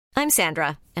I'm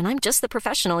Sandra, and I'm just the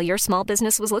professional your small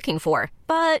business was looking for.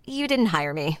 But you didn't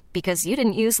hire me because you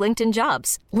didn't use LinkedIn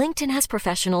Jobs. LinkedIn has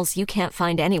professionals you can't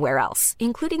find anywhere else,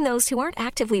 including those who aren't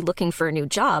actively looking for a new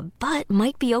job, but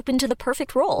might be open to the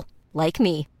perfect role, like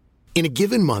me. In a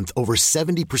given month, over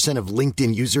 70% of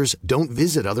LinkedIn users don't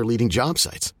visit other leading job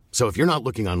sites. So if you're not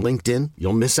looking on LinkedIn,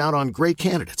 you'll miss out on great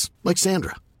candidates like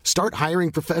Sandra. Start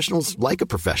hiring professionals like a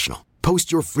professional.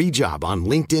 Post your free job on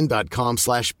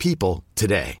linkedin.com/people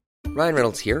today. Ryan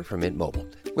Reynolds here from Mint Mobile.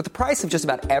 With the price of just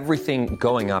about everything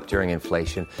going up during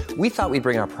inflation, we thought we'd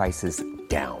bring our prices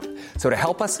down. So to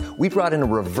help us, we brought in a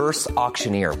reverse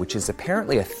auctioneer, which is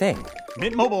apparently a thing.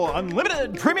 Mint Mobile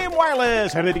Unlimited Premium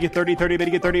Wireless. How to get 30, 30, bit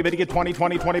to get 30, bit to get 20,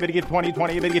 20, 20, bit to get 20,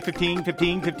 20, bit to get 15,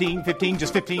 15, 15, 15,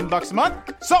 just $15 a month?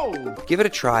 Sold! Give it a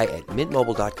try at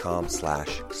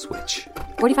mintmobile.com/switch.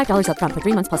 $45 up front for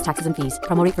 3 months plus taxes and fees.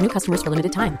 Promo rate for new customers for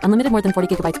limited time. Unlimited more than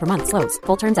 40 gigabytes per month. Slows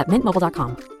full terms at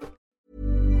mintmobile.com.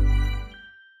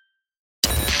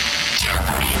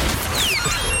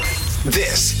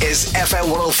 This is FM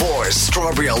 104's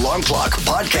Strawberry Alarm Clock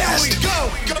Podcast. Here we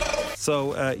go.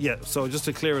 So just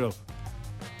to clear it up,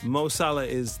 Mo Salah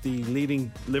is the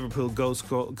leading Liverpool goal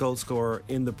scorer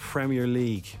in the Premier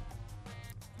League.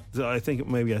 I think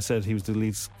maybe I said he was the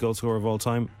lead goal scorer of all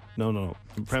time. No.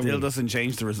 Still doesn't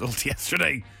change the result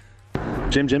yesterday.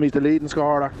 Jimmy's the leading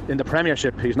scorer in the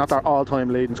Premiership. He's not our all-time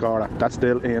leading scorer. That's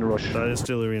still Ian Rush. That is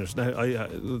still Ian Rush. Now,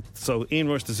 so Ian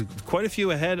Rush, there's quite a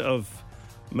few ahead of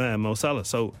Mo Salah.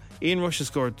 So Ian Rush has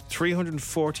scored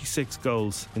 346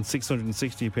 goals in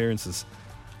 660 appearances.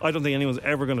 I don't think anyone's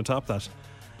ever going to top that.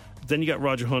 Then you got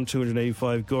Roger Hunt,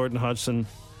 285, Gordon Hodgson,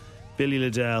 Billy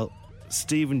Liddell,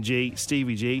 Stevie G,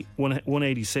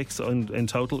 186 in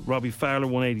total. Robbie Fowler,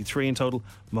 183 in total.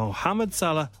 Mohamed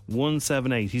Salah,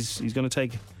 178. He'll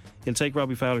take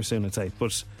Robbie Fowler soon, I'd say.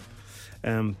 But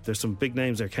there's some big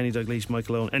names there. Kenny Dalglish,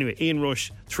 Michael Owen. Anyway, Ian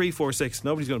Rush, 346.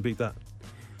 Nobody's going to beat that.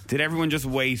 Did everyone just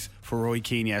wait for Roy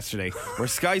Keane yesterday? Where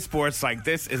Sky Sports like,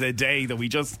 this is a day that we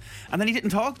just... And then he didn't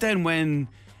talk then when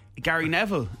Gary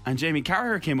Neville and Jamie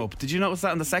Carragher came up. Did you notice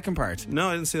that in the second part? No,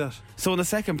 I didn't see that. So in the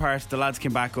second part, the lads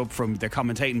came back up from their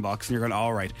commentating box and you're going,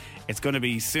 all right, it's going to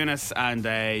be Souness and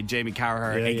Jamie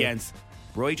Carragher against...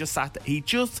 Roy just sat there. He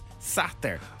just sat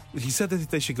there. He said that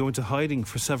they should go into hiding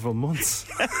for several months.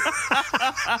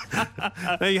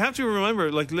 Now you have to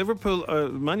remember, like Liverpool,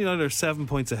 Man United are 7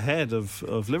 points ahead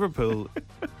of Liverpool,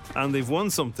 and they've won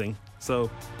something.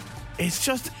 So it's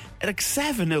just like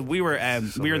 7-0. We were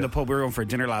in the pub. We were going for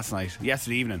dinner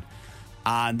yesterday evening,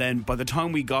 and then by the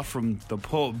time we got from the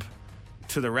pub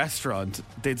to the restaurant,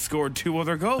 they'd scored 2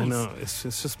 other goals. I know, it's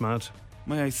just mad.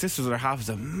 My sister's other half is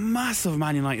a massive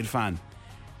Man United fan.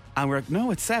 And we're like,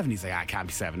 no, it's 7. He's like, it can't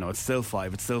be 7. No, it's still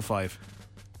 5. It's still 5.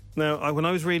 Now, when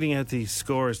I was reading out the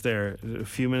scores there a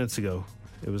few minutes ago,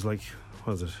 it was like,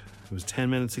 what was it? It was 10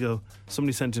 minutes ago.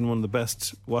 Somebody sent in one of the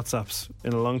best WhatsApps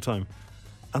in a long time.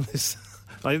 And this,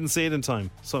 I didn't see it in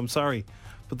time, so I'm sorry.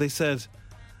 But they said,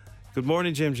 good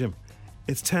morning, Jim.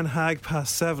 It's 10 hag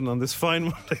past 7 on this fine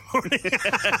Monday morning.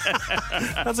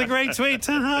 That's a great tweet.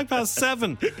 10 hag past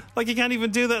 7. Like you can't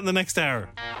even do that in the next hour.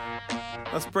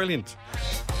 That's brilliant.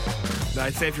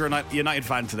 I'd say if you're a United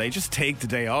fan today, just take the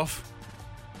day off.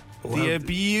 The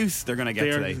abuse they're going to get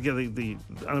today.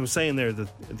 And I was saying there that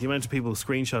the amount of people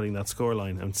screenshotting that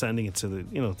scoreline and sending it to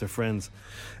their friends.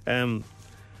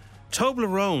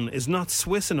 Toblerone is not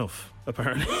Swiss enough,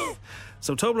 apparently.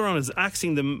 So Toblerone is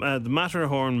axing the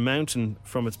Matterhorn mountain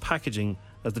from its packaging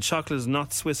as the chocolate is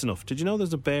not Swiss enough. Did you know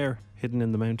there's a bear hidden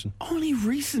in the mountain? Only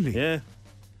recently? Yeah.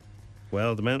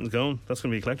 Well, the mountain's gone. That's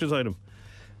going to be a collector's item.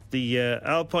 The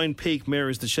Alpine Peak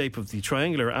mirrors the shape of the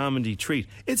triangular almondy treat.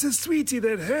 It's a sweetie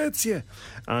that hurts you.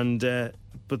 And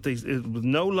but it will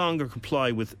no longer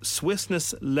comply with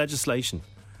Swissness legislation.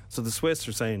 So the Swiss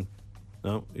are saying,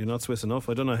 no, you're not Swiss enough.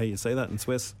 I don't know how you say that in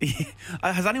Swiss.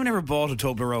 Has anyone ever bought a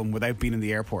Toblerone without being in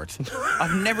the airport?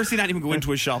 I've never seen anyone go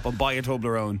into a shop and buy a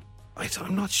Toblerone.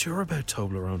 I'm not sure about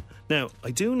Toblerone. Now,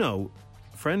 I do know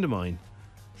a friend of mine,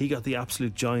 he got the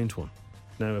absolute giant one.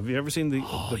 Now, have you ever seen the...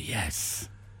 Oh, yes.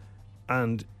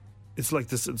 And it's like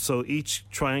this, so each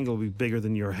triangle will be bigger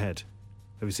than your head.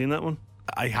 Have you seen that one?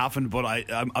 I haven't, but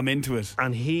I'm into it.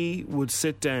 And he would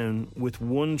sit down with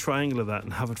one triangle of that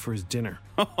and have it for his dinner.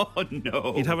 Oh,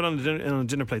 no. He'd have it on a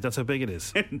dinner plate. That's how big it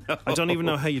is. No. I don't even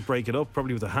know how you'd break it up,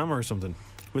 probably with a hammer or something.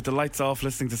 With the lights off,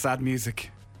 listening to sad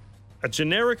music. A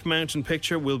generic mountain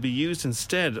picture will be used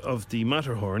instead of the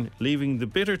Matterhorn, leaving the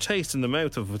bitter taste in the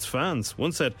mouth of its fans.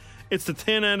 One said, it's the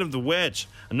thin end of the wedge.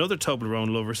 Another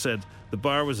Toblerone lover said the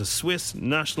bar was a Swiss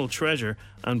national treasure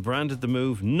and branded the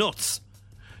move nuts.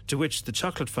 To which the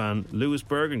chocolate fan, Lewis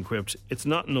Bergen, quipped, "It's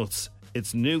not nuts,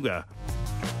 it's nougat."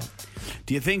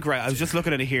 Do you think, right, I was just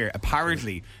looking at it here,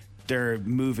 apparently they're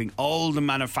moving all the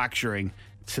manufacturing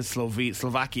to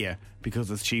Slovakia because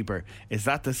it's cheaper. Is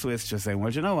that the Swiss just saying, well,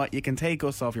 you know what, you can take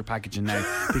us off your packaging now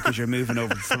because you're moving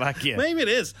over to Slovakia? Maybe it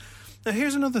is. Now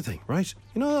here's another thing, right?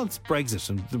 You know, it's Brexit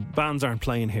and the bands aren't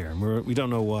playing here and we don't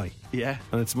know why. Yeah.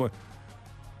 And it's more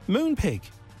Moonpig.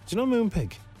 Do you know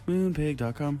Moonpig?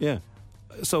 Moonpig.com. Yeah.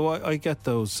 So I get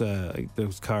those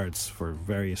cards for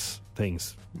various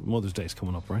things. Mother's Day's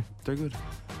coming up, right? They're good.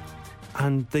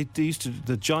 And they used to,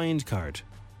 the giant card,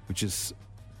 which is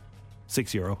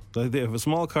 €6. They have a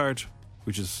small card,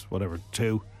 which is whatever,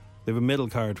 2. They have a middle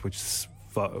card, which is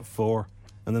 4,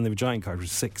 and then they have a giant card, which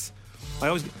is 6. I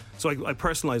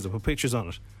personalise it, put pictures on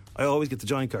it. I always get the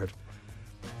giant card.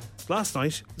 Last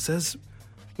night it says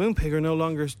Moonpig are no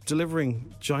longer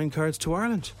delivering giant cards to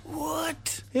Ireland.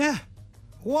 What? Yeah.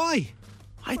 Why?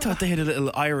 I thought they had a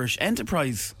little Irish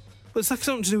enterprise. But it's like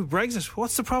something to do with Brexit.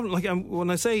 What's the problem? Like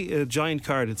when I say a giant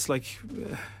card, it's like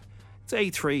it's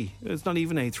A3. It's not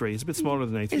even A3. It's a bit smaller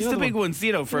than A3. It's the big ones,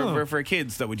 you know, for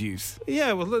kids that would use.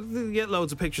 Yeah, well, they get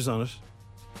loads of pictures on it,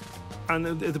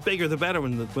 and the bigger the better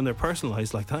when they're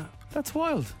personalised like that. That's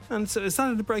wild. And so is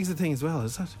that a Brexit thing as well?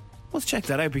 Is that? Let's check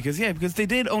that out because they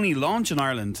did only launch in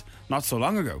Ireland not so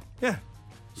long ago. Yeah.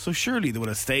 So surely they would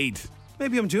have stayed.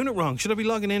 Maybe I'm doing it wrong. Should I be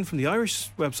logging in from the Irish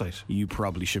website? You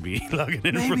probably should be logging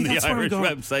in from the Irish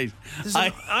website.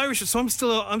 Irish, so I'm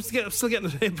still getting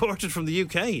it imported from the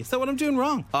UK. Is that what I'm doing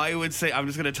wrong? I would say I'm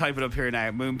just going to type it up here now.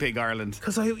 Moonpig Ireland.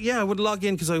 Because I would log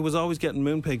in because I was always getting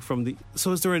Moonpig from the.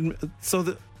 So is there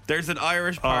there's an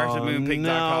Irish part of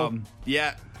Moonpig.com. No.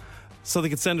 Yeah. So they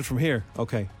could send it from here.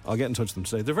 Okay, I'll get in touch with them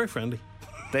today. They're very friendly.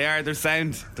 They are. They're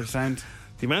sound. The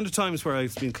amount of times where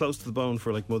I've been close to the bone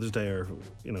for like Mother's Day or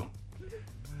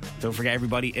Don't forget,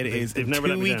 everybody, they've never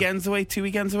let me down. 2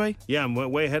 weekends away. Yeah, I'm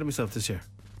way ahead of myself this year.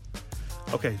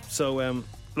 Okay, so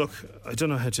look, I don't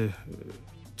know how to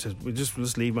we'll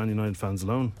just leave Man United fans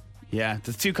alone. Yeah,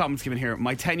 there's 2 comments given here.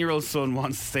 My 10-year-old son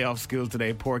wants to stay off school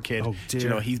today. Poor kid. Oh dear. Do you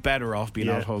know, he's better off being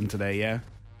at home today. Yeah,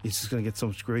 he's just going to get so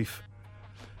much grief.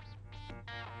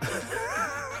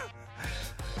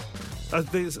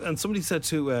 And somebody said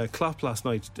to Klopp last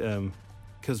night,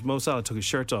 because Mo Salah took his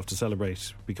shirt off to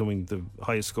celebrate becoming the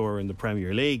highest scorer in the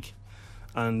Premier League,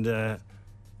 and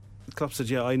Klopp said,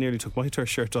 "Yeah, I nearly took my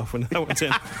shirt off when that went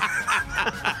in."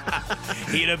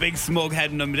 He had a big smug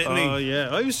head on him, didn't he? Oh yeah,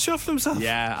 I was chuffed himself.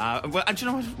 Yeah, well, and do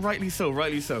you know what? Rightly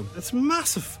so. It's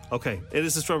massive. Okay, it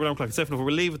is the Strawberry Alarm Clock. It's definitely.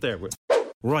 We'll leave it there.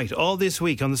 Right, all this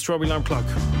week on the Strawberry Alarm Clock,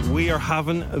 we are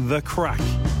having the crack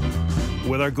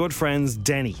with our good friends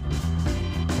Denny.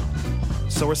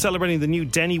 So we're celebrating the new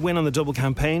Denny Win on the Double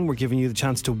campaign. We're giving you the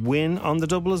chance to win on the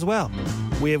double as well.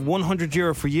 We have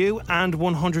 €100 for you and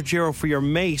 €100 for your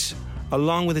mate,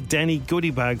 along with a Denny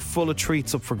goodie bag full of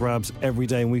treats up for grabs every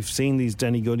day. And we've seen these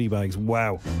Denny goodie bags.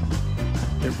 Wow.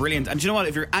 They're brilliant. And do you know what?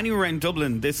 If you're anywhere in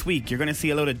Dublin this week, you're going to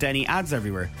see a load of Denny ads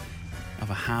everywhere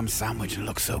of a ham sandwich. It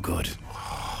looks so good.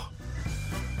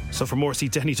 So for more, see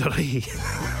denny.ie.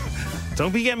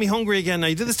 Don't be getting me hungry again now.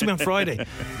 You did this to me on Friday.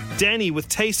 Denny, with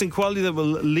taste and quality that will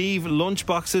leave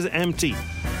lunchboxes empty.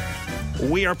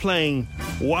 We are playing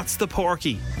What's the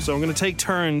Porky? So we're going to take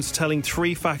turns telling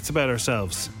 3 facts about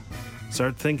ourselves.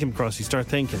 Start thinking, Crossy, start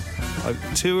thinking.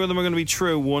 2 of them are going to be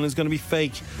true, 1 is going to be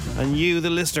fake. And you, the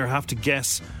listener, have to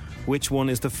guess which one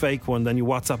is the fake one. Then you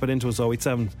WhatsApp it into us,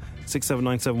 087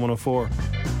 6797 104.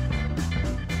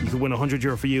 You could win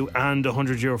 €100 for you and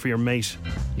 €100 for your mate.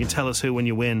 You tell us who when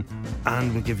you win,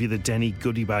 and we'll give you the Denny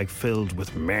goodie bag filled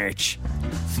with merch.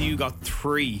 So you got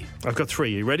 3. I've got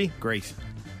 3. Are you ready? Great.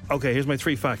 Okay, here's my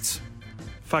 3 facts.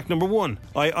 Fact number 1.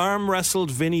 I arm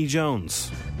wrestled Vinnie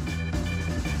Jones.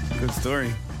 Good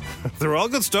story. They're all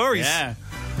good stories. Yeah.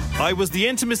 I was the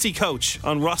intimacy coach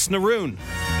on Ross Naroon.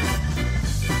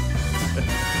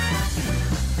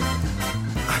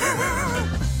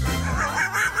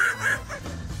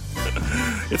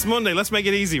 It's Monday, let's make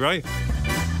it easy, right?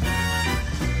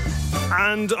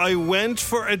 And I went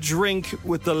for a drink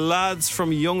with the lads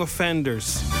from Young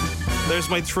Offenders. There's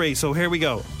my 3, so here we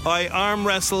go. I arm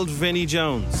wrestled Vinnie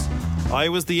Jones. I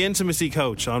was the intimacy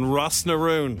coach on Ross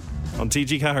Naroon on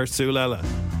TG Cahir Sulella.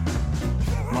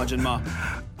 Majin Ma.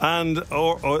 And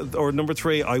or number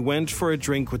 3, I went for a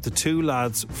drink with the 2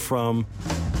 lads from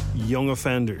Young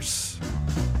Offenders,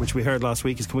 which we heard last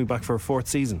week is coming back for a 4th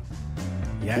season.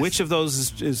 Yes. Which of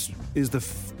those is the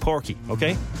Porky?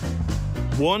 Okay.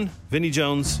 1, Vinnie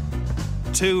Jones.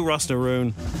 2, Ross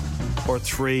Naroon. Or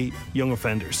 3, Young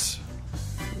Offenders.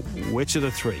 Which of the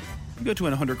 3? You go to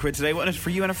win £100 today, wasn't it? For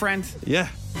you and a friend. Yeah.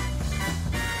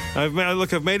 I've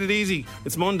made it easy.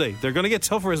 It's Monday. They're going to get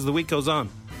tougher as the week goes on.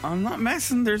 I'm not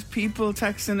messing. There's people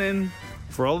texting in.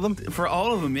 For all of them? For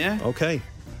all of them, yeah. Okay.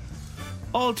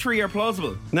 All three are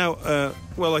plausible. Now,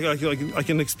 I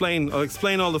can explain. I'll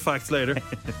explain all the facts later.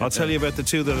 I'll tell you about the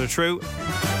two that are true.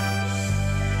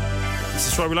 It's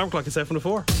the Strawberry Alarm Clock. It's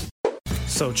 7:04.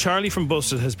 So Charlie from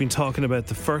Busted has been talking about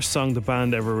the first song the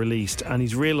band ever released, and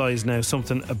he's realised now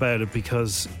something about it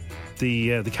because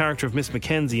the character of Miss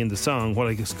Mackenzie in the song, What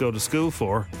I Go to School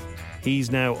For,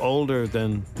 he's now older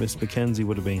than Miss Mackenzie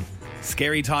would have been.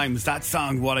 Scary times. That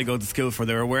song, What I Go to School For,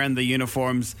 they were wearing the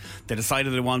uniforms. They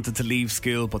decided they wanted to leave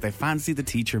school, but they fancied the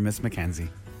teacher, Miss Mackenzie.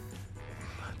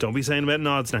 Don't be saying about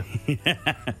nods now.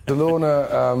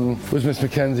 Lorna was Miss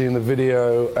Mackenzie in the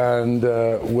video, and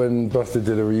when Busted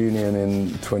did a reunion in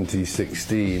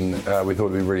 2016, we thought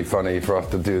it'd be really funny for us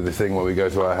to do the thing where we go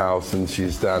to her house and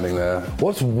she's standing there.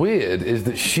 What's weird is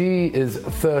that she is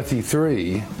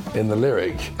 33 in the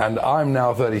lyric, and I'm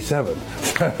now 37.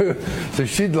 So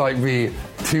she'd like be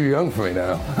too young for me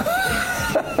now.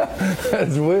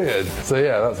 That's weird. So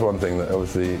yeah, that's one thing that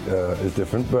obviously is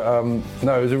different. But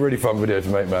no, it was a really fun video to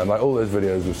make, man. Like all those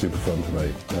videos were super fun to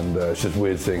make, and it's just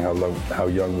weird seeing how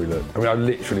young we look. I mean, I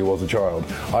literally was a child.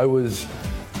 I was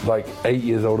like 8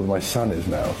 years older than my son is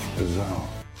now. It's bizarre.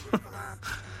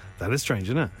 That is strange,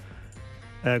 isn't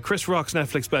it? Chris Rock's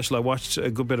Netflix special. I watched a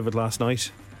good bit of it last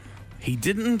night. He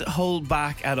didn't hold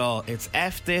back at all. It's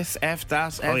F this, F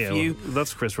that, F you. Well,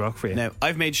 that's Chris Rock for you. Now,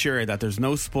 I've made sure that there's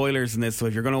no spoilers in this, so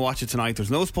if you're going to watch it tonight,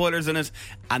 there's no spoilers in it,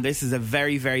 and this is a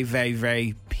very, very, very,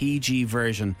 very PG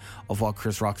version of what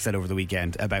Chris Rock said over the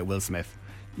weekend about Will Smith.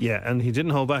 Yeah, and he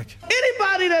didn't hold back.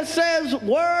 Anybody that says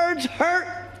words hurt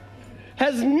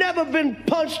has never been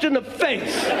punched in the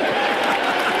face.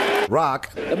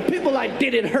 Rock. The people like,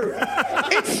 did it hurt?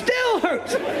 It still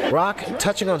hurts. Rock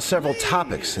touching on several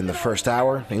topics in the first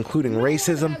hour, including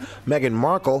racism, Meghan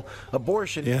Markle,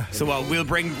 abortion. Yeah. So we'll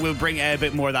bring a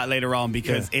bit more of that later on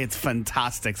because it's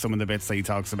fantastic. Some of the bits that he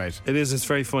talks about. It is. It's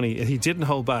very funny. He didn't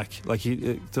hold back. Like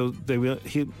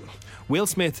Will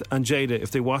Smith and Jada,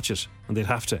 if they watch it, and they'd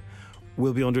have to,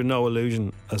 will be under no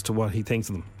illusion as to what he thinks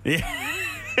of them. Yeah.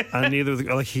 And neither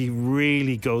he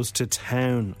really goes to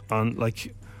town on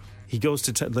He goes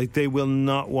to they will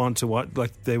not want to watch.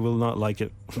 They will not like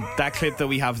it. That clip that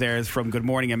we have there is from Good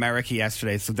Morning America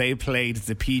yesterday. So they played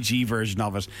the PG version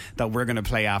of it that we're going to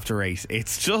play after 8.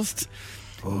 It's just,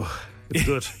 it's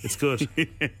good. It's good.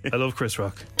 I love Chris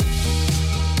Rock.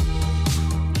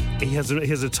 He has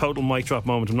a total mic drop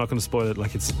moment. I'm not going to spoil it.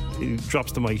 He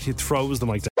drops the mic. He throws the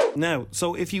mic down. Now,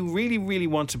 so if you really, really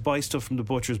want to buy stuff from the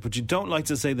butchers, but you don't like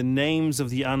to say the names of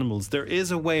the animals, there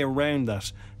is a way around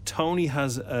that. Tony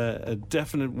has a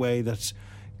definite way that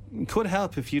could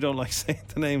help if you don't like saying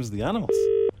the names of the animals.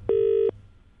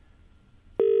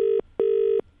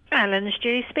 Alan,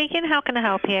 Judy speaking. How can I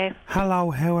help you?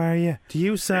 Hello, how are you? Do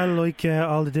you sell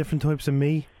all the different types of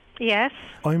meat? Yes.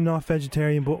 I'm not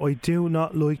vegetarian, but I do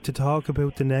not like to talk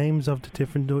about the names of the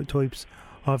different types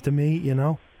of the meat, you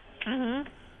know? Mm-hmm.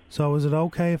 So is it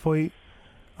okay if I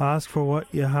ask for what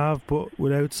you have, but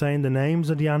without saying the names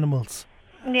of the animals?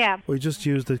 Yeah. I just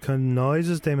use the kind of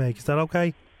noises they make. Is that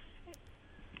okay?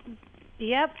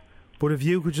 Yep. But if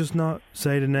you could just not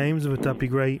say the names of it, that'd be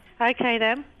great. Okay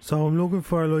then. So I'm looking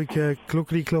for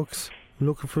cluckety clucks. I'm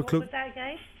looking for What was that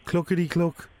again? cluckety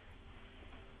cluck.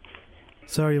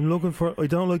 Sorry, I'm looking for. I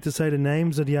don't like to say the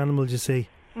names of the animals, you see.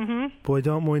 Mm-hmm. But I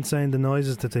don't mind saying the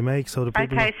noises that they make, so the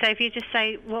people. Okay, so if you just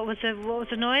say what was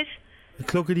the noise? A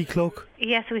cluckety cluck.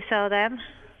 Yes, we sell them.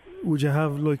 Would you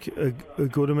have a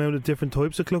good amount of different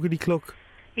types of cluckety cluck?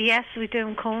 Yes, we do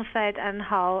them corn-fed and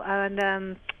whole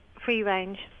and free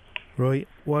range. Right.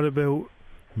 What about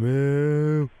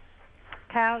moo?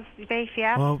 Cows, beef,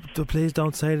 yeah. Oh, please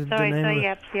don't say the name of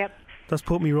it. Yep. That's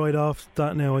put me right off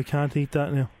that now. I can't eat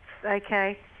that now.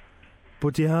 Okay.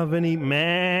 But do you have any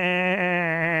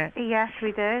meh? Yes,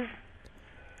 we do.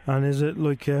 And is it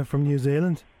from New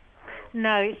Zealand?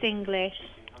 No, it's English.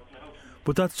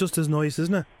 But that's just as nice,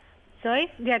 isn't it?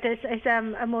 Sorry? Yeah, it's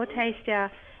a more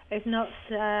tastier. It's not.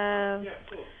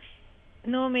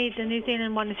 Normally, the New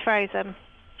Zealand one is frozen.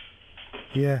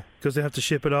 Yeah, because they have to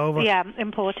ship it over. Yeah,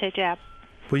 imported. Yeah.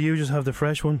 But you just have the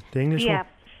fresh one, the English one. Yeah.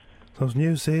 So it's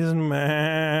new season.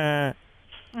 Meh.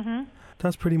 Mhm.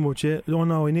 That's pretty much it. Oh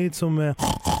no, I need some.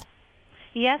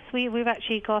 Yes, we've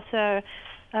actually got a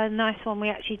nice one we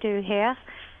actually do here,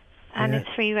 and it's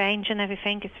free range and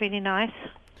everything. It's really nice.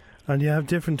 And you have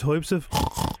different types of.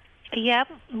 Yeah,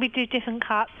 we do different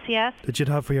cuts. Yes. That you'd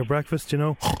have for your breakfast,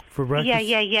 for breakfast.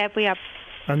 Yeah, we have.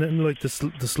 And then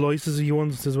the slices you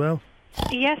want as well.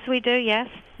 Yes, we do. Yes.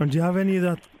 And do you have any of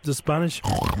that the Spanish.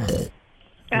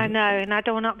 I know, and I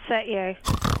don't want to upset you.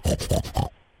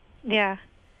 Yeah.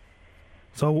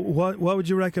 So what would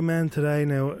you recommend today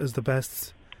now as the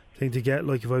best thing to get,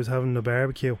 like if I was having a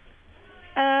barbecue?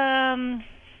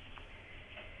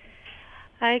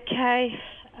 Okay.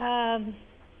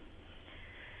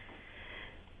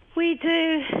 We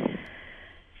do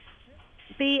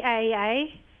BAA.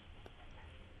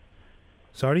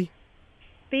 Sorry?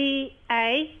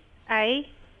 BAA.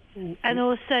 And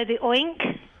also the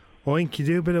oink. Oink, you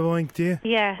do a bit of oink, do you?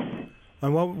 Yes.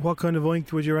 And what kind of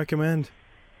oink would you recommend?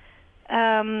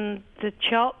 The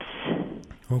chops.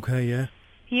 Okay, yeah.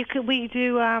 We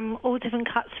do all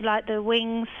different cuts, like the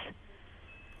wings.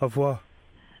 Of what?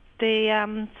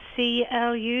 The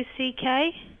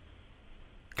CLUCK.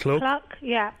 Cluck? Cluck,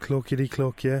 yeah. Cluckety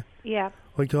cluck, yeah. Yeah.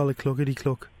 I call it cluckety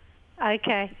cluck.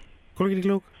 Okay. Cluckety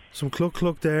cluck. Some cluck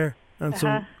cluck there and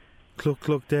some cluck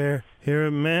cluck there. Here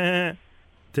a meh,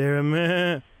 there a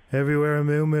meh, everywhere a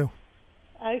moo moo.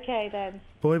 Okay then.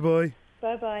 Bye bye.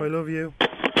 Bye bye. I love you.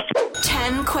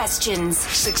 10 questions.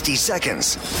 60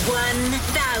 seconds.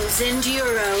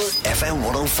 €1,000. FM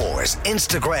 104's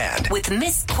Instagram. With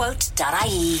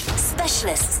misquote.ie.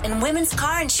 Specialists in women's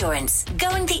car insurance.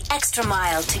 Going the extra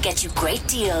mile to get you great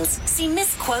deals. See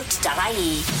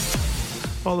misquote.ie.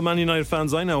 All the Man United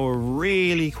fans I know are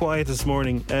really quiet this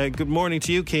morning. Good morning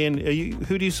to you, Cian.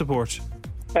 Who do you support?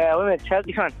 I'm a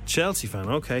Chelsea fan. Chelsea fan,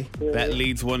 okay. Bet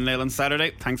Leeds 1-0 on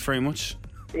Saturday. Thanks very much.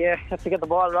 Yeah, have to get the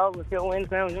ball rolling with your wins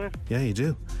now, isn't it? Yeah, you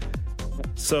do.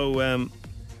 So,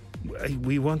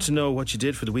 we want to know what you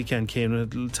did for the weekend,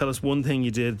 Cian. Tell us one thing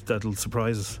you did that'll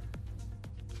surprise us.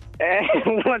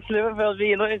 Watch Liverpool be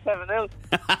United 7-0.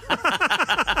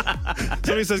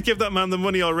 Somebody says, give that man the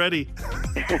money already.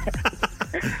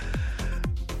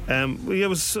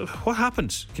 What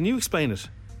happened? Can you explain it?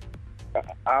 We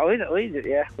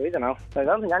don't know. I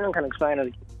don't think anyone can explain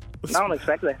it. No one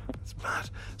expected it. It's mad.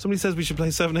 Somebody says we should play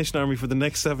Seven Nation Army for the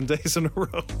next 7 days in a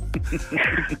row.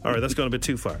 All right, that's gone a bit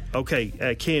too far.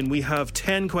 Okay, Cian, we have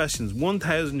 10 questions,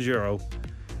 €1,000.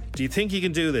 Do you think you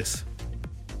can do this?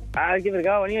 I'll give it a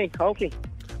go anyway, hopefully.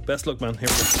 Best luck, man. Here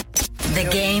we go. The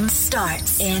game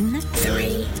starts in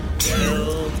 3, 2,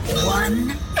 1.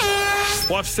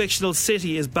 What fictional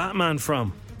city is Batman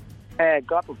from?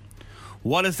 Gotham.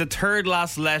 What is the third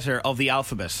last letter of the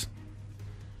alphabet?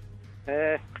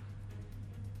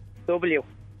 W.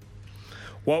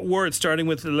 What word starting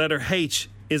with the letter H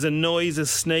is a noise a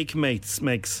snake makes?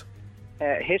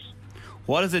 Hit.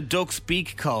 What is a duck's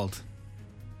beak called?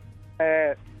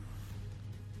 A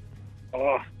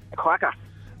quacker.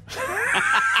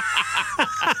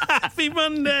 Happy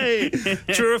Monday!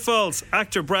 True or false?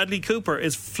 Actor Bradley Cooper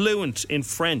is fluent in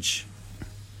French.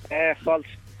 False.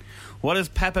 What is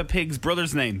Peppa Pig's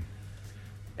brother's name?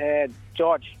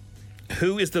 George.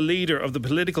 Who is the leader of the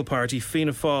political party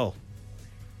Fianna Fáil?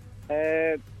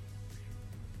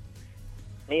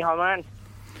 Micheál Martin.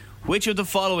 Which of the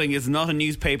following is not a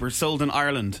newspaper sold in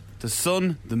Ireland? The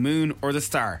Sun, the Moon or the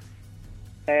Star?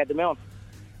 The Moon.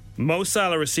 Mo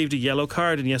Salah received a yellow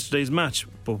card in yesterday's match,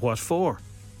 but what for?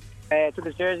 Took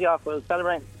his jersey off while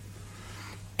celebrating.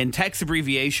 In text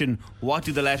abbreviation, what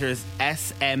do the letters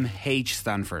SMH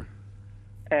stand for?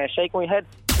 Shake my head.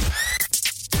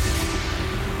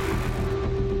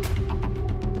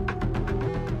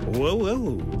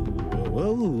 Whoa.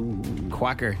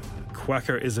 Quacker.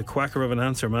 Quacker is a quacker of an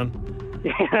answer, man.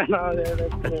 Yeah, no,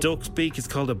 a duck's beak is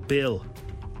called a bill.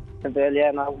 A bill,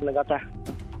 yeah, no, I wouldn't have got that.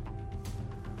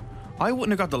 I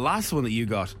wouldn't have got the last one that you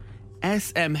got.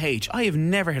 SMH. I have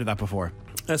never heard of that before.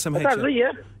 SMH. That's right,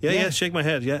 yeah. Yeah, shake my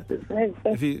head, yeah.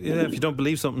 If you don't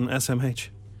believe something, SMH.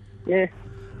 Yeah.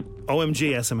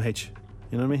 OMG SMH.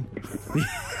 You know what I mean?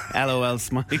 LOL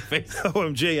smiley face.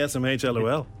 OMG SMH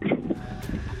LOL.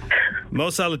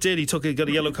 Mo Salah did. He got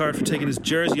a yellow card for taking his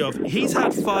jersey off. He's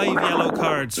had 5 yellow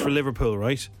cards for Liverpool,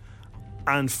 right?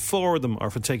 And 4 of them are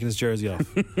for taking his jersey off.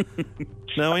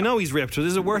 Now I know he's ripped, but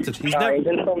is it worth it? He's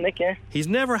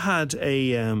never had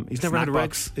a he's never had a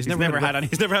red he's never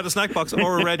had a snack box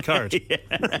or a red card.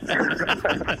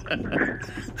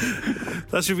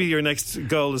 That should be your next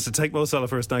goal, is to take Mo Salah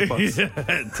for a snack box.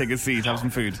 Take a seat, have some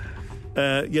food.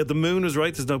 Yeah, the Moon was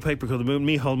right. There's no paper called the Moon.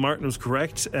 Micheál Martin was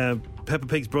correct. Peppa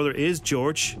Pig's brother is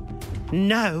George.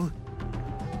 No.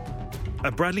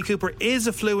 Bradley Cooper is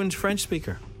a fluent French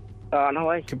speaker. No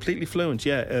way. Completely fluent,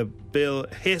 yeah. Bill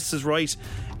Hiss is right.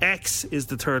 X is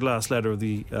the third last letter of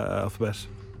the alphabet.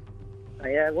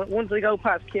 Yeah, once we go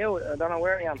past Q, I don't know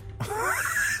where I am.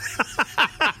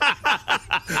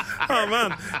 Oh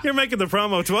man, you're making the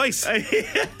promo twice.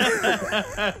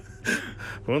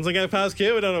 Once I get past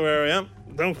Q, I don't know where I am.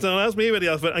 Don't ask me about the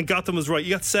alphabet. And Gotham was right.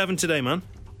 You got 7 today, man.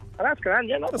 Oh, that's grand,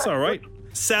 yeah. That's all right.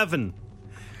 7.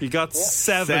 You got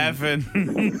 7.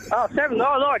 7. Oh, 7.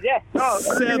 Oh, Lord, yeah. Oh,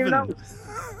 7.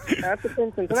 That's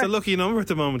It's a lucky number at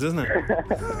the moment, isn't it?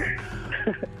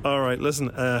 All right, listen,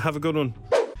 have a good one.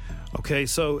 Okay,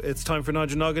 so it's time for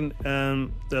Nodge and Noggin.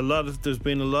 There's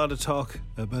been a lot of talk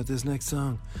about this next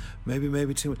song.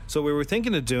 Maybe too much. So we were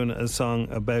thinking of doing a song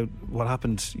about what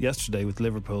happened yesterday with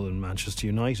Liverpool and Manchester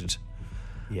United.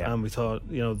 Yeah. And we thought,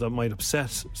 that might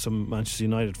upset some Manchester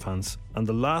United fans. And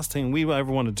the last thing we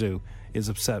ever want to do is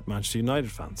upset Manchester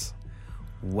United fans.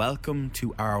 Welcome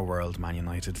to our world, Man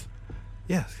United.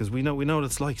 Yeah, because we know what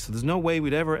it's like. So there's no way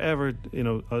we'd ever,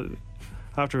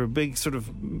 after a big sort of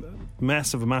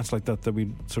mess of a match like that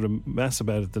we'd sort of mess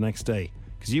about it the next day.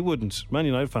 Because you wouldn't. Man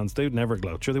United fans, they would never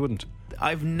gloat. Sure, they wouldn't.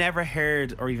 I've never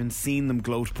heard or even seen them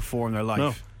gloat before in their life.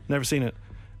 No, never seen it.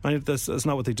 That's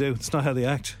not what they do. It's not how they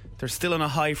act. They're still on a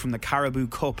high from the Caribou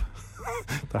Cup.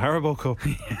 The Haribo Cup.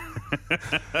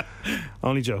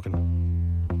 Only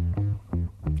joking.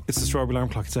 It's the Strawberry Alarm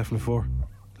Clock. It's F4.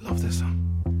 Love this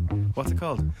song. What's it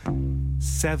called?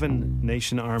 7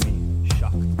 Nation Army.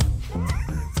 Shock.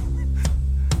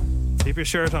 Keep your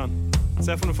shirt on. It's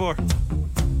F104.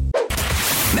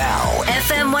 Now,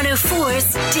 FM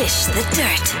 104's Dish the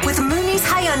Dirt with Mooney's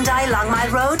Hyundai Long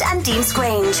Mile Road and Dean's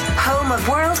Grange, home of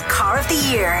World Car of the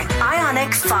Year,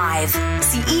 Ioniq 5.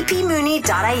 See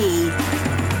epmooney.ie.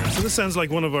 So this sounds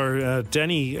like one of our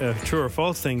Denny true or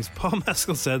false things. Paul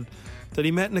Mescal said that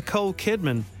he met Nicole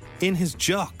Kidman in his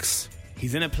jocks.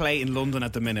 He's in a play in London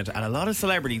at the minute, and a lot of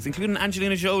celebrities, including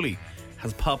Angelina Jolie,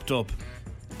 has popped up.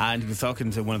 And he was talking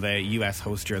to one of the US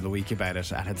hosts during the week about it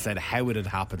and had said how it had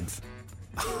happened.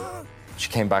 She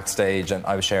came backstage and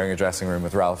I was sharing a dressing room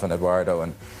with Ralph and Eduardo,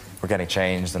 and we're getting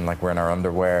changed and we're in our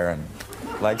underwear, and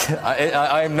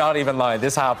I'm not even lying,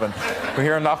 this happened. We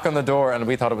hear a knock on the door and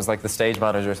we thought it was the stage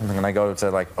manager or something, and I go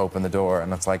to open the door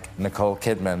and it's Nicole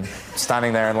Kidman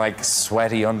standing there in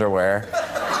sweaty underwear,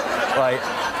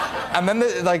 and then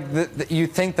you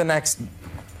think the next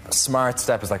smart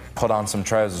step is put on some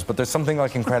trousers, but there's something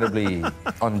incredibly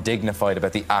undignified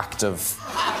about the act of,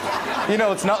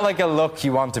 it's not a look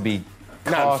you want to be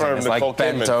caught in. It's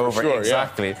bent over, sure,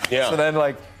 exactly. Yeah. So then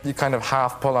you kind of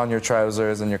half pull on your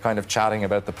trousers and you're kind of chatting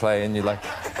about the play and you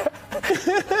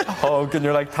hug and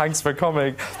you're thanks for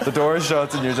coming. The door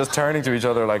shuts and you're just turning to each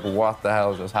other what the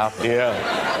hell just happened?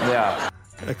 Yeah.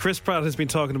 Chris Pratt has been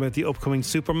talking about the upcoming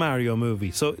Super Mario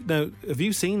movie. So now, have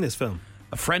you seen this film?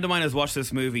 A friend of mine has watched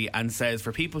this movie and says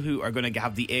for people who are going to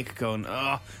have the ick going,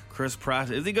 Chris Pratt,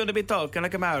 is he going to be talking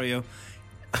like a Mario?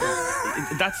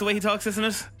 That's the way he talks, isn't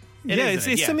it?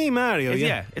 It's to me Mario.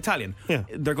 Yeah, Italian. Yeah.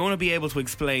 They're going to be able to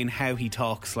explain how he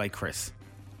talks like Chris.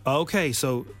 Okay,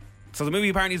 so the movie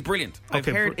apparently is brilliant. I've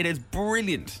heard it is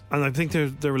brilliant. And I think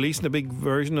they're releasing a big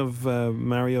version of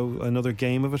Mario. Another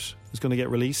game of it is going to get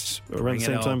released around the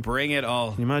same time. Bring it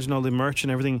all. Can you imagine all the merch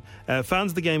and everything?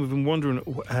 Fans of the game have been wondering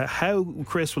how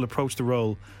Chris will approach the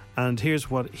role, and here's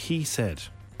what he said.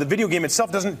 The video game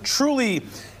itself doesn't truly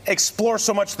explore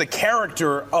so much the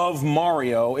character of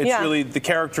Mario. It's really the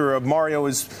character of Mario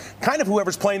is kind of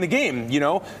whoever's playing the game,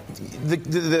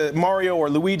 the Mario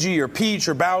or Luigi or Peach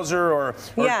or Bowser or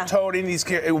Toad, and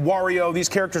Wario, these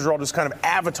characters are all just kind of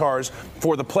avatars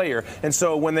for the player. And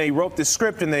so when they wrote this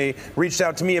script and they reached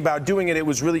out to me about doing it, it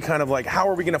was really kind of how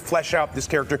are we going to flesh out this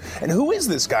character? And who is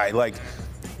this guy?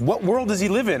 What world does he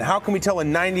live in? How can we tell a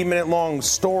 90-minute long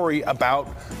story about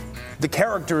the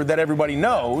character that everybody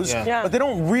knows, but they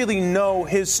don't really know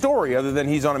his story other than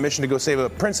he's on a mission to go save a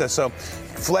princess. So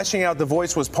fleshing out the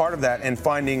voice was part of that, and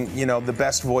finding, the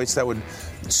best voice that would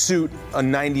suit a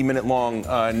 90-minute long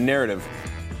narrative.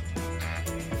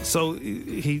 So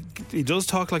he does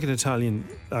talk like an Italian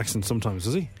accent sometimes,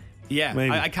 does he? Yeah,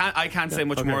 maybe. I can't say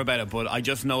much more about it, but I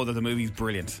just know that the movie's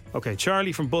brilliant. Okay,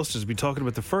 Charlie from Busters has been talking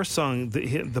about the first song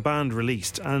the band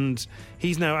released, and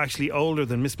he's now actually older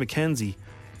than Miss Mackenzie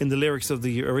in the lyrics of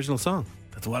the original song.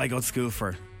 That's what I go to school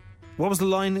for. What was the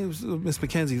line? It was Miss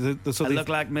Mackenzie. I look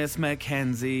like Miss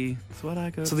Mackenzie. That's what I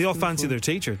go. So they all fancy their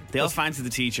teacher. They all fancy the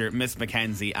teacher, Miss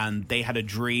Mackenzie, and they had a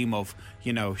dream of,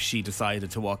 she decided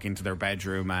to walk into their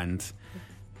bedroom and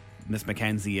Miss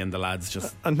Mackenzie and the lads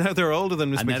just... And now they're older than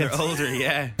Miss Mackenzie. And now they're older,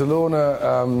 yeah.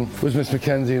 Delorna was Miss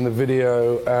Mackenzie in the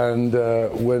video, and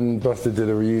when Buster did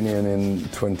a reunion in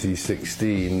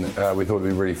 2016, we thought it'd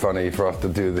be really funny for us to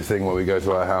do the thing where we go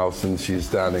to our house and she's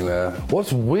standing there.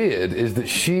 What's weird is that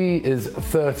she is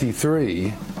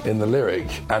 33 in the lyric,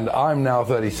 and I'm now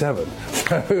 37.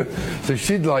 So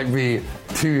she'd be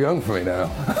too young for me now.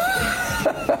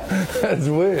 It's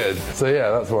weird. So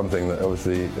yeah, that's one thing that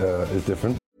obviously is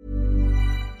different.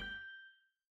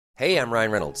 Hey, I'm Ryan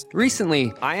Reynolds.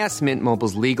 Recently, I asked Mint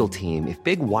Mobile's legal team if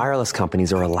big wireless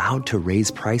companies are allowed to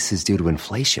raise prices due to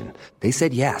inflation. They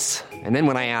said yes. And then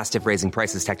when I asked if raising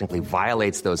prices technically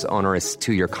violates those onerous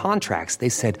 2-year contracts, they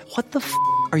said, "What the f***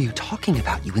 are you talking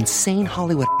about, you insane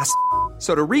Hollywood ass?"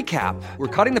 So to recap, we're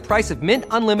cutting the price of Mint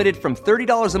Unlimited from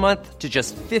 $30 a month to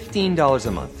just $15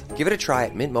 a month. Give it a try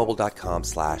at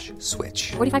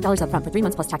mintmobile.com/switch. $45 up front for 3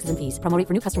 months plus taxes and fees. Promo rate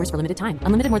for new customers for limited time.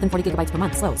 Unlimited more than 40 gigabytes per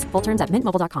month. Slows full terms at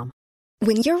mintmobile.com.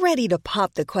 When you're ready to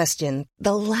pop the question,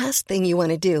 the last thing you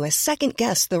want to do is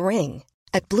second-guess the ring.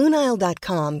 At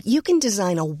BlueNile.com, you can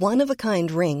design a one-of-a-kind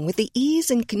ring with the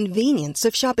ease and convenience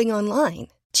of shopping online.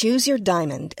 Choose your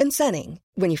diamond and setting.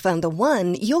 When you find the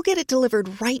one, you'll get it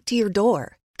delivered right to your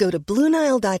door. Go to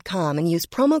BlueNile.com and use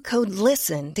promo code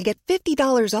LISTEN to get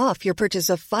 $50 off your purchase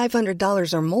of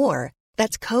 $500 or more.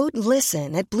 That's code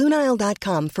LISTEN at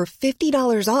BlueNile.com for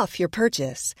 $50 off your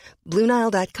purchase.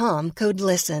 BlueNile.com, code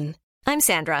LISTEN. I'm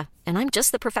Sandra, and I'm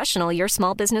just the professional your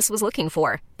small business was looking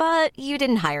for. But you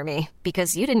didn't hire me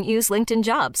because you didn't use LinkedIn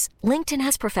Jobs. LinkedIn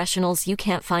has professionals you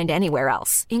can't find anywhere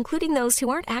else, including those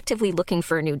who aren't actively looking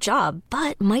for a new job,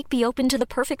 but might be open to the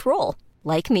perfect role,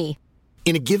 like me.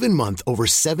 In a given month, over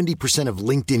 70% of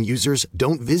LinkedIn users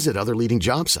don't visit other leading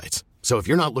job sites. So if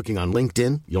you're not looking on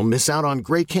LinkedIn, you'll miss out on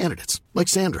great candidates like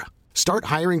Sandra. Start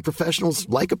hiring professionals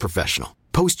like a professional.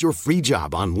 Post your free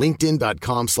job on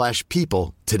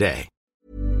linkedin.com/people today.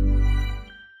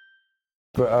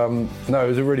 But no, it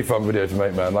was a really fun video to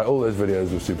make, man. Like, all those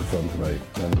videos were super fun to make.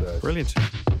 And, Brilliant.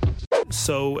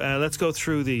 So let's go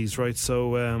through these, right?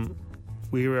 So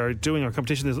we are doing our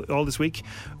competition all this week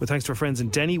with thanks to our friends in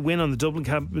Denny. Win on the double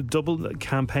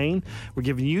campaign. We're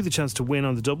giving you the chance to win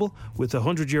on the double with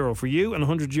 €100 for you and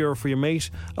 €100 for your mate,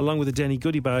 along with a Denny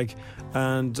goodie bag,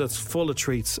 and that's full of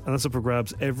treats, and that's up for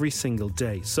grabs every single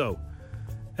day. So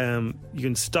you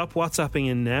can stop WhatsApping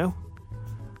in now,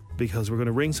 because we're going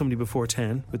to ring somebody before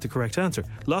 10 with the correct answer.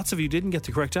 Lots of you didn't get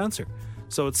the correct answer,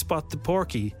 so it's Spot the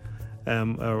Porky,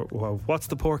 or What's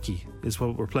the Porky is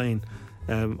what we're playing.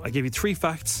 I gave you 3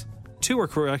 facts. 2 were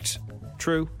correct,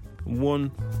 true.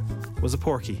 1 was a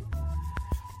porky.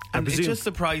 And it just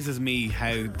surprises me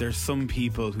how there's some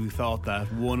people who thought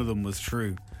that one of them was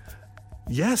true.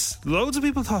 Yes, loads of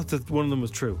people thought that one of them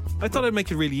was true. I thought I'd make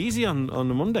it really easy on a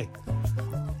Monday.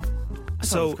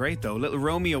 So it's great though. Little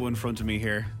Romeo in front of me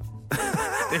here.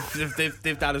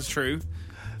 if that is true.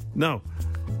 No.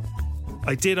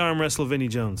 I did arm wrestle Vinnie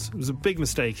Jones. It was a big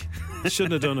mistake.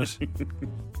 Shouldn't have done it.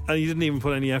 And you didn't even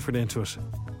put any effort into it.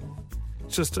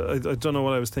 Just, I don't know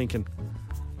what I was thinking.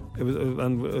 It was,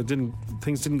 and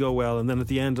things didn't go well. And then at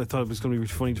the end, I thought it was going to be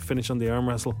funny to finish on the arm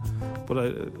wrestle, but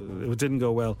it didn't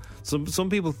go well. Some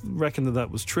people reckon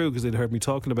that was true because they'd heard me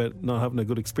talking about not having a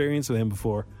good experience with him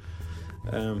before.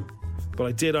 But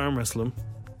I did arm wrestle him,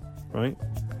 right?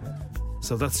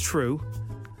 So that's true.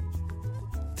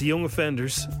 The Young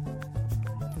Offenders,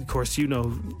 of course, you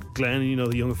know Glenn, you know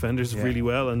the Young Offenders really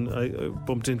well, and I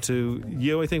bumped into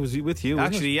you. I think it was with you.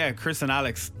 Actually, yeah, Chris and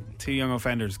Alex, 2 Young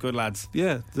Offenders, good lads.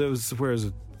 Yeah, that was, where is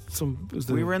it?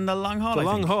 We were in the Long Hall. The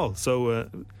Long Hall. So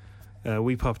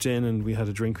we popped in and we had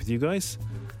a drink with you guys.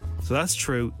 So that's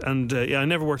true. And I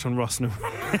never worked on Ross No.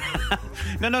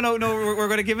 No. We're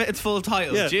going to give it its full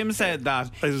title. Yeah. Jim said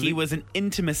that he was an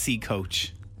intimacy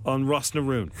coach on Ross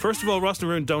Naroon. First of all, Ross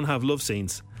Naroon don't have love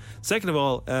scenes. Second of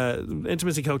all,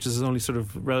 intimacy coaches is only sort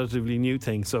of relatively new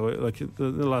thing. So like in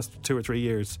the last 2 or 3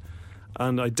 years,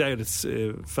 and I doubt it's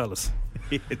fellas.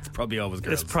 It's probably always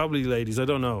girls. It's probably ladies. I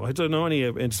don't know. I don't know any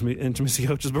intimacy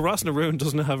coaches, but Ross Naroon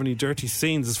doesn't have any dirty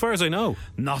scenes, as far as I know.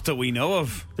 Not that we know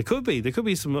of. There could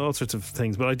be some all sorts of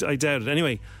things, but I doubt it.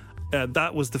 Anyway,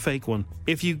 that was the fake one.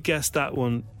 If you guessed that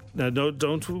one, now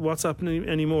don't WhatsApp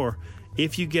anymore.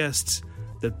 If you guessed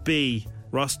that B,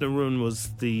 Ross Naroon was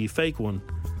the fake one,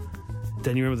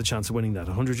 then you remember the chance of winning that.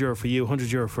 €100 for you,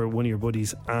 €100 for one of your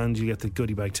buddies, and you get the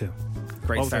goodie bag too.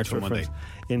 Great start for Monday.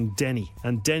 In Denny.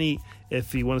 And Denny,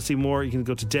 if you want to see more, you can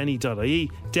go to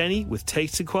denny.ie. Denny, with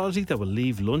taste and quality that will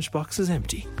leave lunchboxes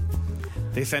empty.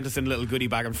 They sent us in a little goodie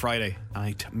bag on Friday, and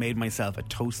I made myself a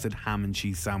toasted ham and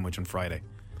cheese sandwich on Friday.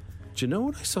 Do you know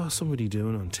what I saw somebody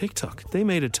doing on TikTok? They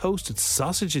made a toasted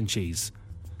sausage and cheese.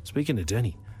 Speaking of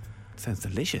Denny. Sounds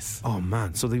delicious. Oh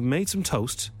man, so they made some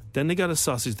toast. Then they got a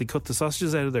sausage. They cut the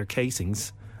sausages out of their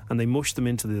casings and they mushed them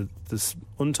into this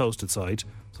untoasted side.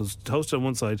 So it's toasted on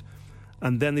one side,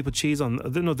 and then they put cheese on.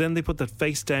 No, then they put that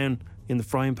face down in the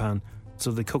frying pan.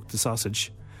 So they cooked the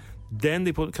sausage. Then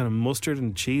they put kind of mustard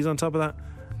and cheese on top of that,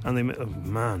 and they. Oh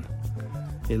man,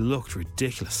 It looked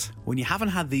ridiculous. When you haven't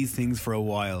had these things for a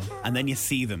while and then you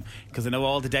see them, because I know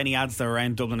all the Denny ads that are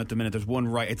around Dublin at the minute, there's one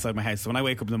right outside my house. So when I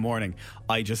wake up in the morning,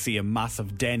 I just see a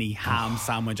massive Denny ham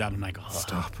sandwich and I'm like,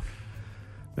 stop.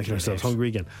 Making ourselves hungry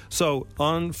again. So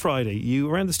on Friday,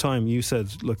 around this time, you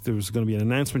said, look, there was going to be an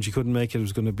announcement. You couldn't make it. It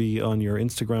was going to be on your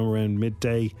Instagram around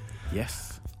midday. Yes.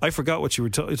 I forgot what you were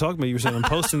talking about. You were saying, I'm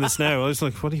posting this now. I was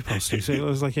like, what are you posting? I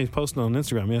was like, he's posting on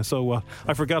Instagram. Yeah, so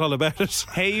I forgot all about it.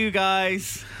 Hey, you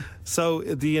guys. So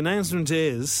the announcement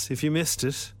is, if you missed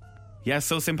it. Yeah,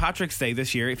 so St. Patrick's Day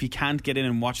this year, if you can't get in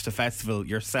and watch the festival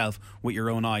yourself with your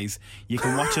own eyes, you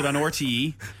can watch it on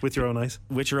RTE. With your own eyes?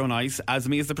 With your own eyes, as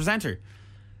me as the presenter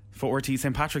for RTE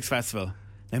St. Patrick's Festival.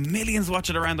 Now, millions watch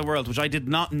it around the world, which I did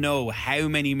not know how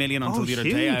many million until the other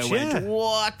day. I went,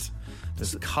 what?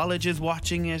 There's colleges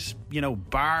watching it,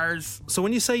 bars. So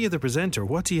when you say you're the presenter,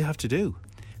 what do you have to do?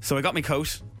 So I got my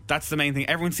coat. That's the main thing.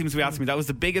 Everyone seems to be asking me. That was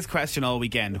the biggest question all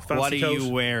weekend. Fancy what are coat. you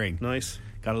wearing? Nice.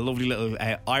 Got a lovely little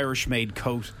Irish-made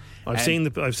coat. I've seen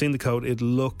the coat. It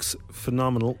looks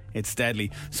phenomenal. It's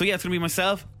deadly. So yeah, it's going to be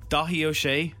myself, Daithí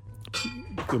O'Shea.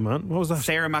 Good man. What was that?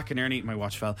 Sarah McInerney. My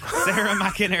watch fell. Sarah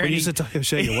McInerney. When you said Daithí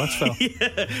O'Shea, your watch fell.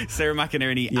 Yeah. Sarah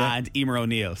McInerney and Emer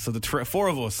O'Neill. So the four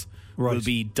of us will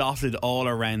be dotted all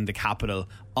around the capital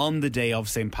on the day of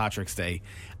St. Patrick's Day,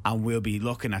 and we'll be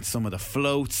looking at some of the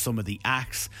floats, some of the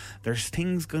acts. There's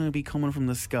things going to be coming from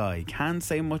the sky. Can't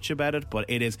say much about it, but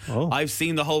it is. I've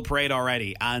seen the whole parade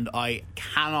already, and I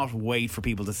cannot wait for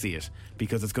people to see it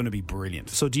because it's going to be brilliant.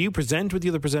 So do you present with the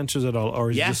other presenters at all, or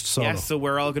is it just solo? Yes, so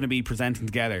we're all going to be presenting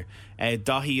together.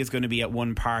 Daithí is going to be at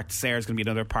one part, Sarah's going to be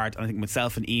another part, and I think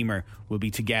myself and Emer will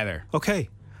be together. Okay.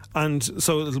 And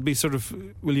so it'll be sort of,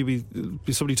 will you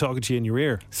be somebody talking to you in your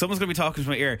ear? Someone's going to be talking to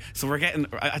my ear. So we're getting,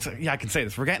 I can say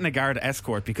this, we're getting a guard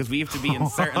escort because we have to be in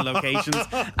certain locations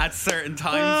at certain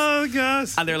times. Oh,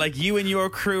 gosh. And they're like, you and your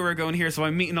crew are going here. So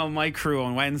I'm meeting all my crew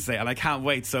on Wednesday and I can't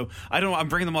wait. So I don't know, I'm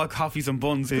bringing them all coffees and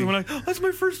buns. Because we're like, that's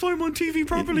my first time on TV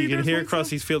properly. You can hear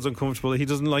Crossy's feels uncomfortable. He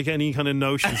doesn't like any kind of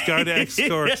notions. Guard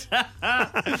escort.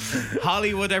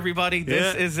 Hollywood, everybody.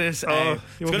 This is it. It's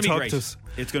going to be great.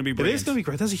 It's going to be brilliant. It is going to be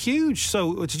great. That's huge.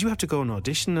 So did you have to go and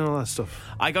audition and all that stuff?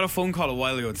 I got a phone call a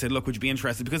while ago and said, look, would you be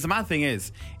interested? Because the mad thing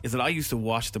is that I used to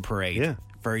watch the parade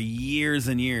for years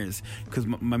and years because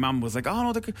my mum was like,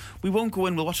 oh no, we won't go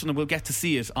in, we'll watch it and we'll get to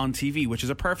see it on TV, which is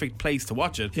a perfect place to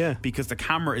watch it because the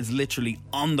camera is literally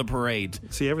on the parade.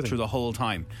 See everything through the whole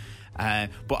time.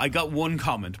 But I got one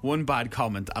bad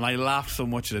comment, and I laughed so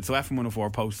much at it. So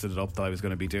FM104 posted it up that I was going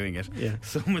to be doing it. Yeah.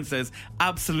 Someone says,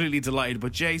 absolutely delighted,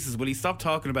 but Jay says, will he stop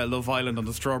talking about Love Island on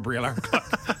the Strawberry Alarm Clock?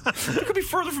 It could be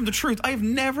further from the truth. I have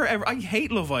never ever. I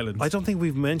hate Love Island. I don't think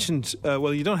we've mentioned.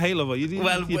 Well, you don't hate Love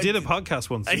Island. You did a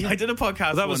podcast once. I did a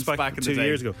podcast that once was back in 2 the day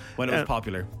years ago when it was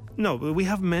popular. No, but we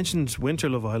haven't mentioned Winter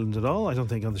Love Island at all, I don't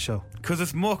think, on the show. Because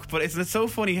it's muck, but isn't it so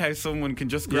funny how someone can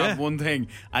just grab one thing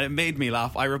and it made me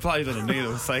laugh. I replied to them, it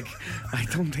was like, I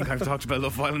don't think I've talked about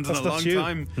Love Island in a long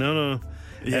time. No.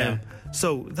 Yeah.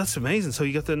 So that's amazing. So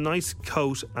you got the nice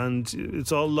coat and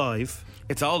it's all live.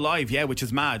 It's all live, yeah, which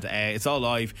is mad. It's all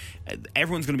live.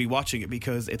 Everyone's going to be watching it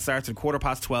because it starts at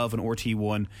 12:15 on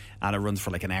RT1 and it runs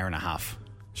for like an hour and a half.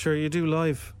 Sure, you do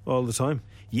live all the time.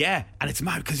 Yeah, and it's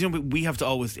mad because we have to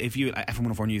always,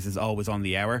 FM104 News is always on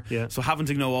the hour. Yeah. So having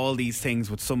to know all these things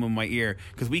with some in my ear,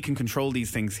 because we can control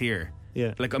these things here.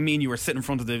 Yeah. Like, I mean, you were sitting in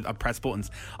front of the press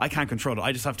buttons. I can't control it.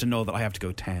 I just have to know that I have to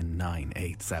go 10, 9,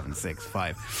 8, 7, 6,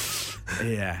 5.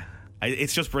 Yeah.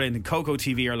 It's just brilliant. And Coco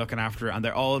TV are looking after it, and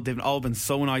they've all been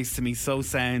so nice to me, so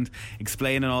sound,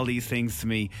 explaining all these things to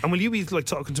me. And will you be like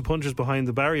talking to punters behind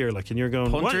the barrier, like, and you're going,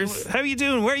 punters? How are you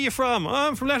doing? Where are you from? Oh,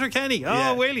 I'm from Letterkenny.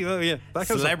 Oh, Whaley. Oh, yeah.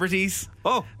 Celebrities.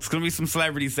 Oh, it's going to be some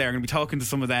celebrities there. I'm going to be talking to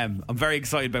some of them. I'm very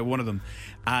excited about one of them,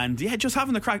 and yeah, just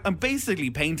having the crack. I'm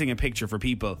basically painting a picture for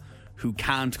people who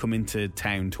can't come into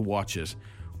town to watch it.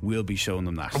 We'll be showing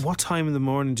them that. And what time in the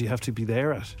morning do you have to be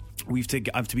there at? I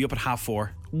have to be up at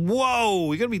 4:30.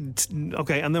 Whoa, you're going to be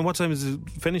okay. And then what time does it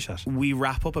finish at? We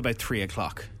wrap up about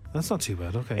 3:00. That's not too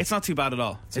bad. Okay, it's not too bad at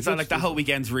all. It's not like the whole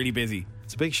weekend's really busy.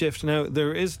 It's a big shift. Now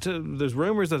there's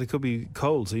rumours that it could be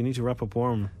cold, so you need to wrap up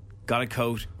warm. Got a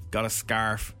coat, got a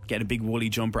scarf, get a big woolly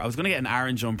jumper. I was going to get an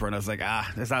Aran jumper, and I was like,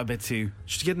 is that a bit too?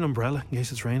 Should you get an umbrella in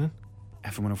case it's raining?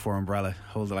 FM104 umbrella,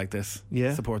 hold it like this.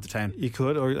 Yeah, support the town. You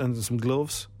could, and some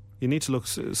gloves. You need to look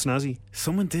snazzy.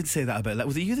 Someone did say that about.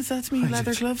 Was it you that said to me?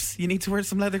 Leather gloves. You need to wear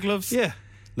some leather gloves. Yeah,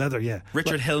 leather. Yeah,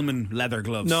 Richard Hillman leather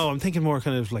gloves. No, I'm thinking more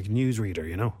kind of like newsreader.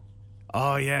 You know.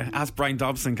 Oh, yeah. Ask Brian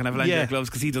Dobson, can I have lend your gloves?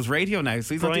 Because he does radio now,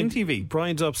 so he's not doing TV.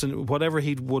 Brian Dobson, whatever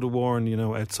he would have worn,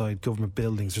 outside government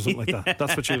buildings or something like that.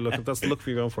 That's what you're looking. That's the look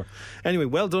you're going for. Anyway,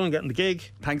 well done getting the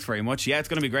gig. Thanks very much. Yeah, it's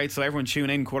going to be great. So everyone tune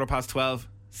in, 12:15,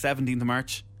 17th of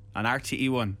March on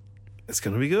RTE1. It's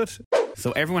going to be good.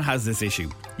 So everyone has this issue.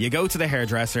 You go to the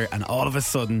hairdresser and all of a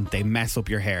sudden they mess up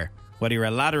your hair. Whether you're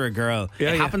a lad or a girl,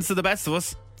 it happens to the best of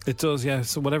us. It does, yeah.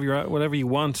 So whatever you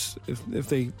want, if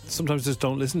they sometimes just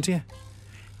don't listen to you.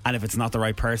 And if it's not the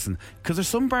right person. Because there's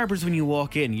some barbers when you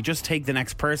walk in, you just take the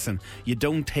next person. You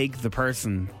don't take the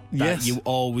person that you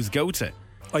always go to.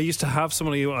 I used to have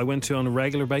somebody I went to on a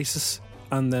regular basis,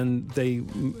 and then they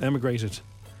emigrated.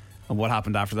 And what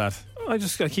happened after that? I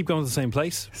keep going to the same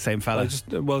place. Same fella?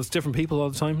 It's different people all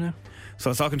the time now. So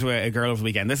I was talking to a girl over the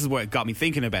weekend. This is what got me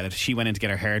thinking about it. She went in to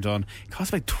get her hair done. It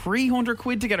cost about 300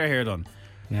 quid to get her hair done.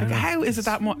 Yeah, how is it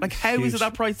that much? How is it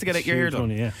that price to get your hair done?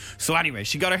 Money, yeah. So anyway,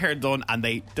 she got her hair done and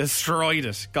they destroyed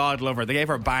it. God love her. They gave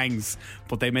her bangs,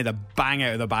 but they made a bang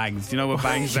out of the bangs. Do you know what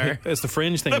bangs are? It's the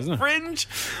fringe thing, isn't it? The fringe.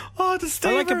 Oh, the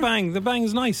I like a bang. The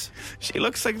bang's nice. She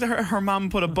looks like her mum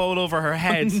put a bowl over her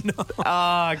head.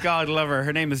 Oh, God love her.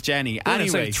 Her name is Jenny. Yeah, anyway,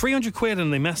 it's like 300 quid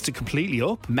and they messed it completely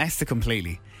up.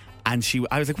 And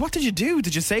I was like, what did you do?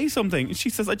 Did you say something? And she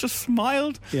says, I just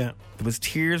smiled. Yeah. There was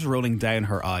tears rolling down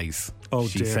her eyes. Oh,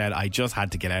 she dear. said, I just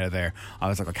had to get out of there. I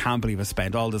was like, I can't believe I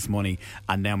spent all this money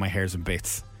and now my hair's in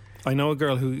bits. I know a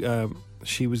girl who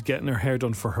she was getting her hair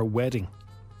done for her wedding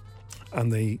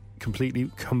and they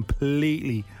completely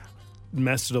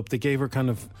messed it up. They gave her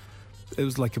it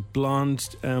was like a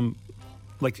blonde,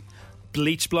 like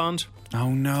bleach blonde.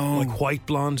 Oh no. Like white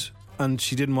blonde. And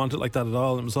she didn't want it like that at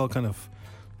all. It was all kind of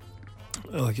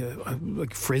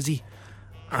like frizzy.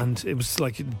 And it was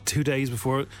like 2 days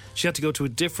before she had to go to a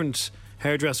different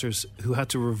hairdressers who had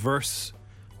to reverse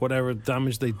whatever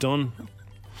damage they'd done,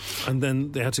 and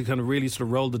then they had to kind of really sort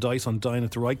of roll the dice on dyeing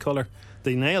it the right colour.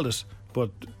 They nailed it,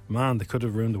 but man, they could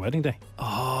have ruined the wedding day.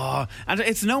 Oh, and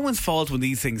it's no one's fault when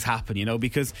these things happen,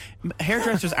 because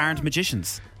hairdressers aren't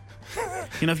magicians.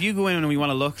 If you go in and we want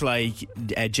to look like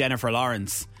Jennifer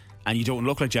Lawrence and you don't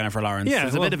look like Jennifer Lawrence,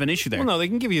 there's a bit of an issue there. Well, no, they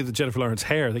can give you the Jennifer Lawrence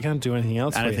hair. They can't do anything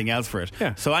else for it.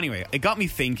 Yeah. So anyway, it got me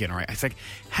thinking, right? I was like,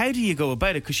 how do you go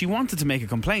about it? Because she wanted to make a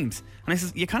complaint. And I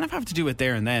said, you kind of have to do it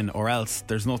there and then, or else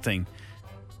there's nothing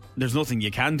you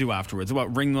can do afterwards.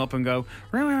 What, ring them up and go,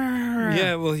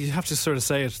 yeah, well, you have to sort of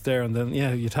say it there and then.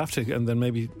 Yeah, you'd have to, and then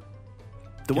maybe.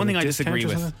 The one thing I disagree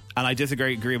with, and I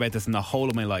disagree about this in the whole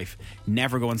of my life,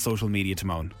 never go on social media to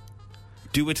moan.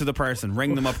 Do it to the person.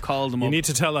 Ring them up, call them up. You need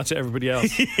to tell that to everybody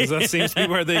else, because that seems to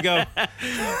be where they go.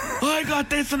 I got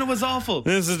this and it was awful.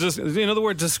 This is just, the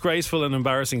word disgraceful and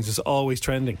embarrassing is just always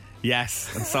trending.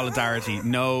 Yes, and solidarity.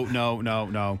 No.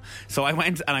 So I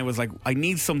went and I was like, I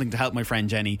need something to help my friend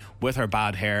Jenny with her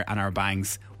bad hair and her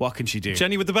bangs. What can she do?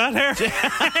 Jenny with the bad hair?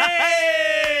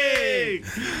 Hey!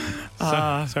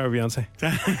 Sorry, Beyonce.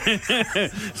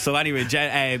 So anyway,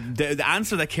 the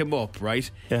answer that came up,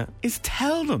 right, is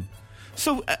tell them.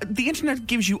 So the internet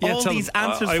gives you all these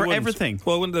answers for everything.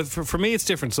 Well, for me it's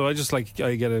different. So I just I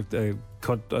get a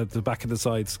cut at the back of the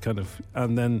sides, kind of,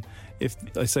 and then if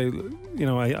I say,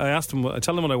 I ask them, I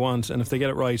tell them what I want, and if they get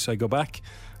it right, I go back,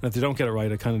 and if they don't get it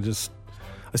right,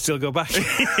 I still go back.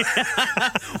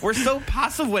 We're so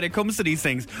passive when it comes to these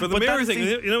things. But the mirror thing,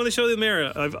 when they show the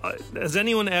mirror, has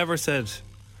anyone ever said,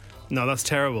 no, that's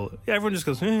terrible? Everyone just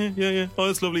goes, yeah. Oh,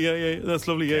 that's lovely. Yeah. That's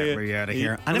lovely. Yeah. Get me out of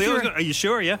here. And are you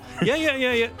sure? Yeah.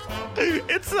 Yeah.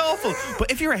 It's awful.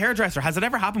 But if you're a hairdresser, has it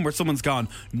ever happened where someone's gone,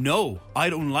 no, I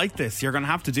don't like this, you're going to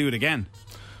have to do it again?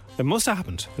 It must have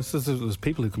happened. There's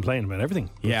people who complain about everything.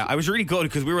 Yeah, I was really good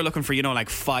because we were looking for,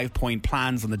 5-point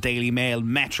plans on the Daily Mail,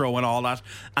 Metro and all that.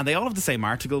 And they all have the same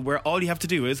article where all you have to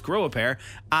do is grow a pair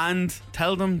and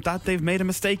tell them that they've made a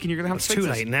mistake and you're going to have to fix it.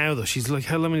 It's too late now, though. She's like,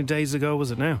 how many days ago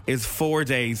was it now? It's 4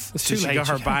 days. It's too late. She got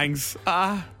her bangs.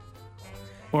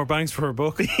 More bangs for her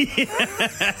book.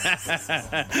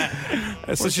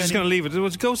 So she's going to leave it. We'll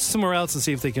go somewhere else and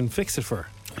see if they can fix it for her.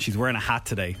 She's wearing a hat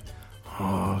today.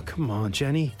 Oh, come on,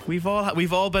 Jenny. We've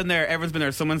all been there. Everyone's been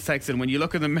there. Someone's texting when you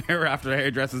look in the mirror after the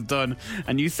hairdresser's done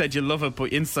and you said you love it,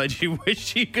 but inside you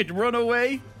wish you could run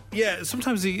away. Yeah,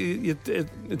 sometimes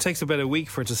it takes about a week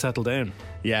for it to settle down.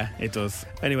 Yeah, it does.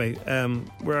 Anyway,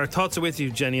 where our thoughts are with you,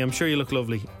 Jenny. I'm sure you look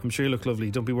lovely.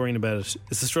 Don't be worrying about it.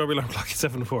 It's the Strawberry Alarm Clock at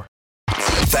 7:04.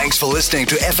 Thanks for listening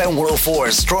to FM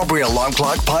 104's Strawberry Alarm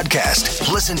Clock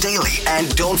podcast. Listen daily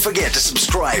and don't forget to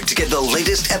subscribe to get the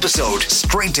latest episode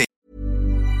straight to you.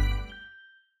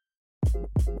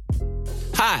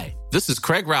 Hi, this is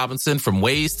Craig Robinson from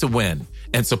Ways to Win,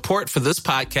 and support for this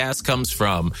podcast comes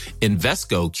from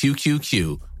Invesco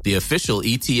QQQ, the official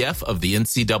ETF of the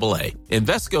NCAA.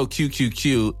 Invesco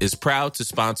QQQ is proud to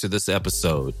sponsor this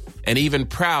episode, and even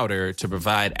prouder to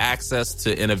provide access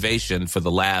to innovation for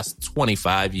the last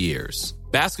 25 years.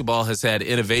 Basketball has had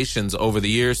innovations over the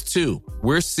years, too.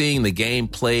 We're seeing the game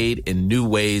played in new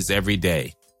ways every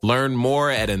day. Learn more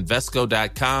at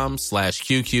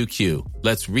Invesco.com/QQQ.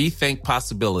 Let's rethink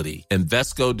possibility.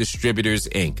 Invesco Distributors,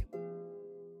 Inc.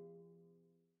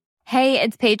 Hey,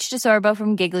 it's Paige DeSorbo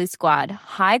from Giggly Squad.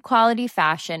 High quality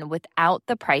fashion without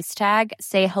the price tag.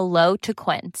 Say hello to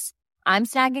Quince. I'm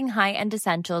snagging high-end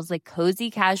essentials like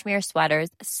cozy cashmere sweaters,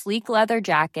 sleek leather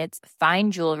jackets, fine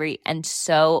jewelry, and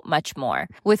so much more.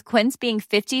 With Quince being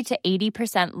 50 to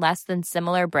 80% less than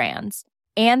similar brands.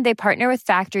 And they partner with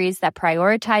factories that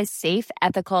prioritize safe,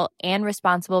 ethical, and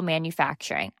responsible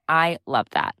manufacturing. I love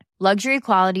that. Luxury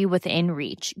quality within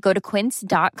reach. Go to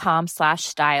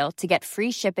quince.com/style to get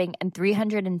free shipping and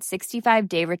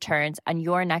 365-day returns on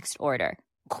your next order.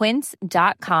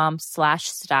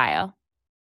 Quince.com/style.